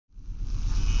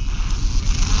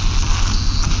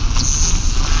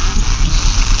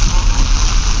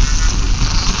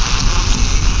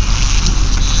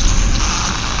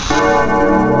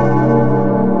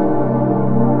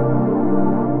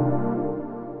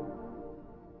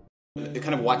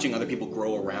Kind of watching other people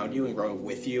grow around you and grow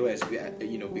with you, as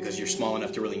you know, because you're small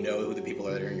enough to really know who the people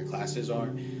that are in your classes are,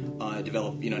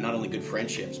 develop, not only good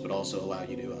friendships, but also allow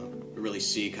you to really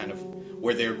see kind of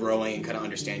where they're growing and kind of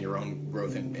understand your own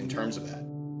growth in terms of that.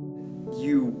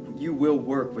 You will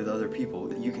work with other people.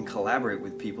 You can collaborate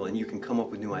with people and you can come up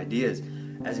with new ideas.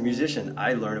 As a musician,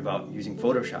 I learn about using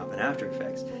Photoshop and After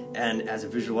Effects, and as a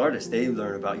visual artist, they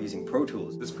learn about using Pro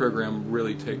Tools. This program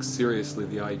really takes seriously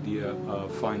the idea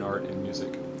of fine art and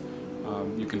music.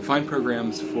 You can find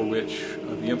programs for which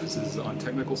the emphasis is on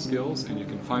technical skills, and you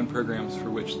can find programs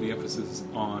for which the emphasis is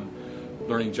on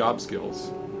learning job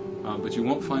skills, but you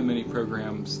won't find many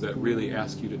programs that really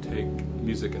ask you to take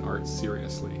music and art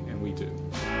seriously, and we do.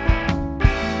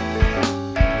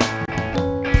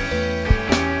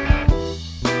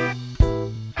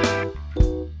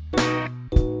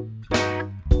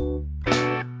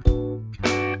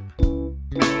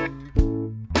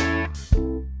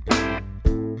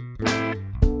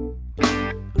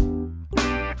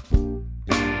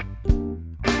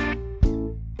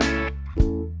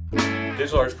 The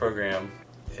digital arts program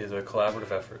is a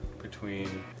collaborative effort between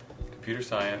computer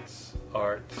science,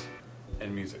 art,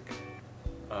 and music.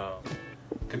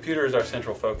 Computer is our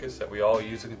central focus, that we all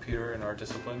use a computer in our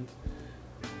disciplines,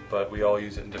 but we all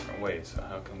use it in different ways. So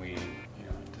how can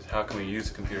we use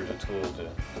a computer as a tool to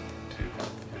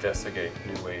investigate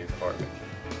new ways of art making?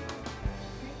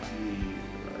 We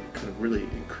kind of really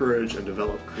encourage and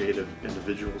develop creative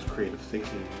individuals, creative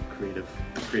thinking, creative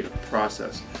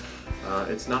process.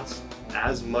 It's not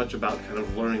as much about kind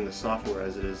of learning the software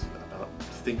as it is about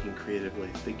thinking creatively,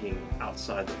 thinking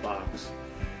outside the box,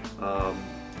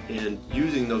 and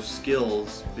using those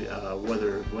skills,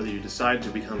 whether you decide to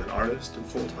become an artist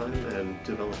full-time and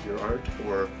develop your art,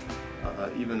 or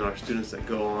even our students that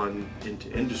go on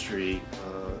into industry,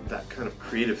 that kind of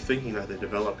creative thinking that they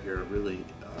develop here really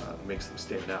makes them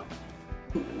stand out.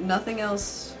 Nothing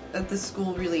else at this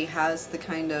school really has the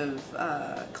kind of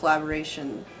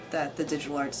collaboration that the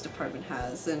digital arts department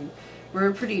has, and we're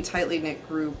a pretty tightly knit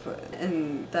group,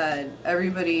 and that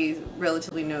everybody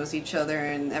relatively knows each other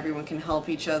and everyone can help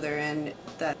each other, and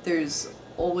that there's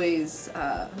always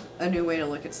a new way to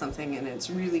look at something, and it's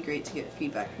really great to get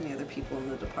feedback from the other people in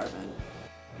the department.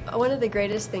 One of the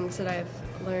greatest things that I've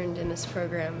learned in this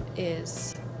program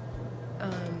is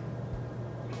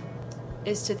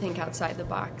to think outside the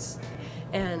box,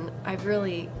 and I've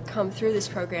really come through this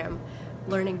program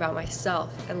learning about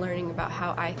myself and learning about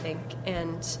how I think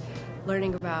and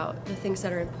learning about the things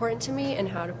that are important to me and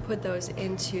how to put those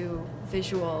into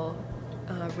visual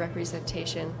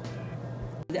representation.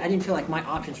 I didn't feel like my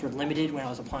options were limited when I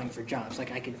was applying for jobs.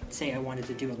 Like I could say I wanted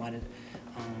to do a lot of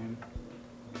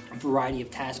variety of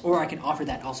tasks, or I can offer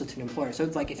that also to an employer. So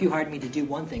it's like if you hired me to do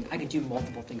one thing, I could do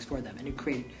multiple things for them, and it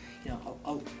created,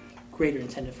 a greater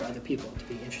incentive for other people to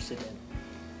be interested in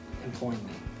employing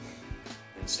me.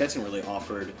 Stetson really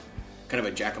offered kind of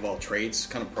a jack-of-all-trades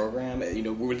kind of program.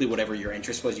 Really whatever your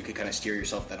interest was, you could kind of steer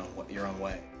yourself your own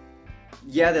way.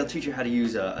 Yeah, they'll teach you how to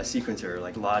use a sequencer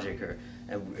like Logic or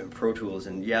Pro Tools,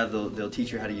 and yeah, they'll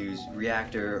teach you how to use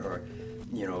Reactor or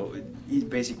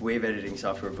basic wave editing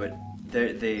software. But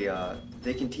they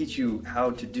can teach you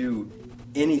how to do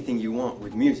anything you want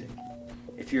with music.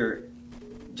 If you're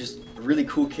just a really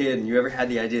cool kid and you ever had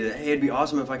the idea that, hey, it'd be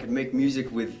awesome if I could make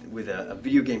music with a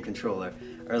video game controller,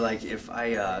 or like if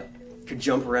I could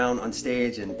jump around on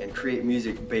stage and create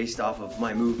music based off of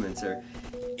my movements, or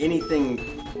anything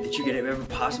that you could ever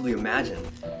possibly imagine,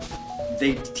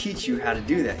 they teach you how to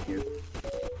do that here.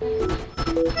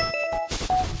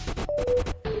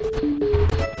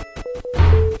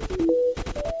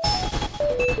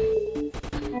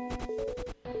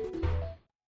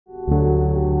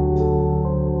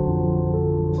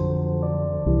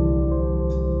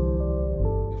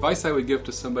 Advice I would give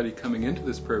to somebody coming into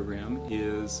this program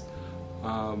is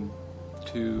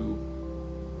to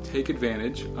take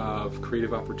advantage of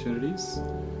creative opportunities.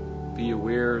 Be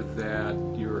aware that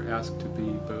you're asked to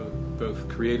be both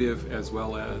creative as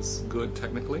well as good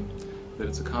technically, that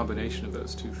it's a combination of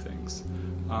those two things.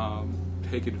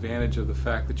 Take advantage of the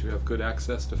fact that you have good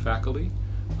access to faculty.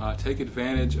 Take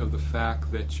advantage of the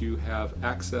fact that you have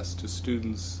access to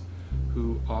students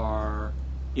who are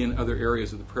in other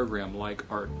areas of the program like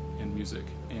art and music,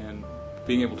 and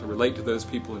being able to relate to those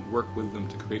people and work with them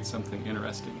to create something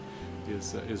interesting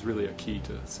is really a key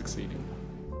to succeeding.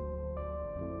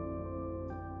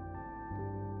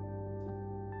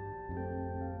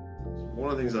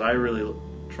 One of the things that I really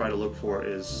try to look for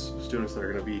is students that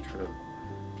are going to be kind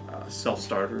of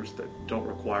self-starters that don't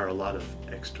require a lot of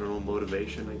external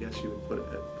motivation, I guess you would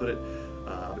put it.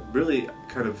 Really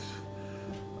kind of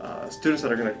students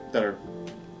that are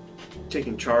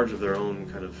taking charge of their own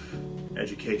kind of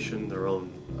education, their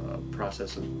own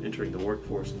process of entering the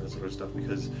workforce and that sort of stuff.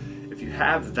 Because if you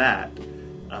have that,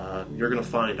 you're going to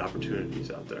find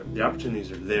opportunities out there. The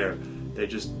opportunities are there. They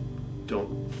just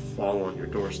don't fall on your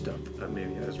doorstep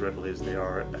maybe as readily as they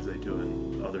do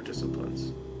in other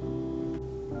disciplines.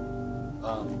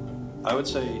 I would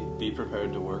say be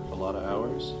prepared to work a lot of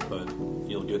hours, but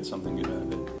you'll get something good out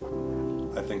of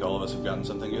it. I think all of us have gotten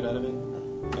something good out of it,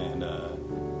 and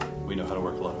we know how to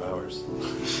work a lot of hours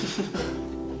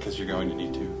because you're going to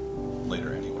need to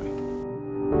later anyway.